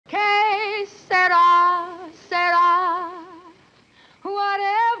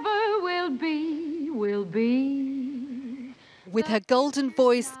With her golden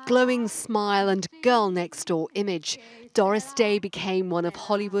voice, glowing smile and girl-next-door image, Doris Day became one of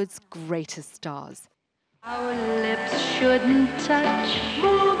Hollywood's greatest stars. Our lips shouldn't touch.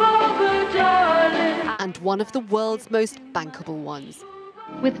 Move over, darling. And one of the world's most bankable ones.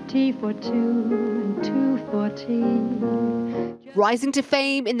 With tea for two and two for tea. Rising to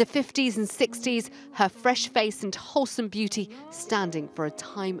fame in the 50s and 60s, her fresh face and wholesome beauty standing for a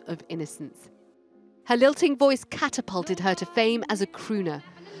time of innocence. Her lilting voice catapulted her to fame as a crooner,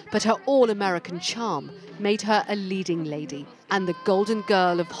 but her all-American charm made her a leading lady and the golden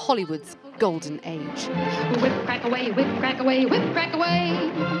girl of Hollywood's golden age. Whip, crack away, whip, crack away, whip, crack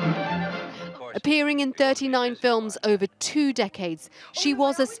away. Appearing in 39 films over 2 decades, she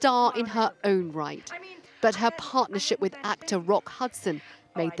was a star in her own right. But her partnership with actor Rock Hudson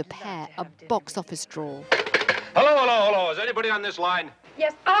made the pair a box office draw. Hello. Is anybody on this line?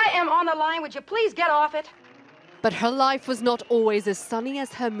 Yes, I am on the line. Would you please get off it? But her life was not always as sunny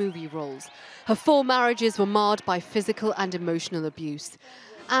as her movie roles. Her 4 marriages were marred by physical and emotional abuse.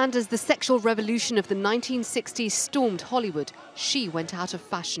 And as the sexual revolution of the 1960s stormed Hollywood, she went out of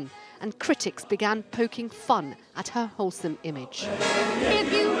fashion, and critics began poking fun at her wholesome image.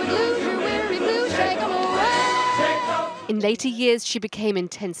 If you would lose your weary blues, shake 'em away. In later years, she became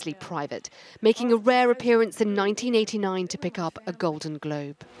intensely private, making a rare appearance in 1989 to pick up a Golden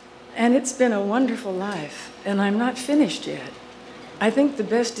Globe. And it's been a wonderful life, and I'm not finished yet. I think the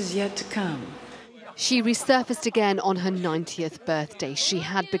best is yet to come. She resurfaced again on her 90th birthday. She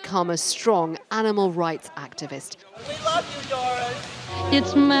had become a strong animal rights activist. We love you, Doris.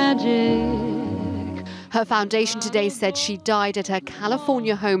 It's magic. Her foundation today said she died at her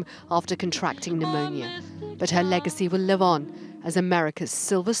California home after contracting pneumonia. But her legacy will live on as America's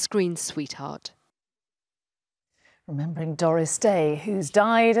silver screen sweetheart. Remembering Doris Day, who's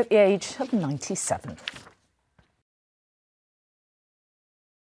died at the age of 97.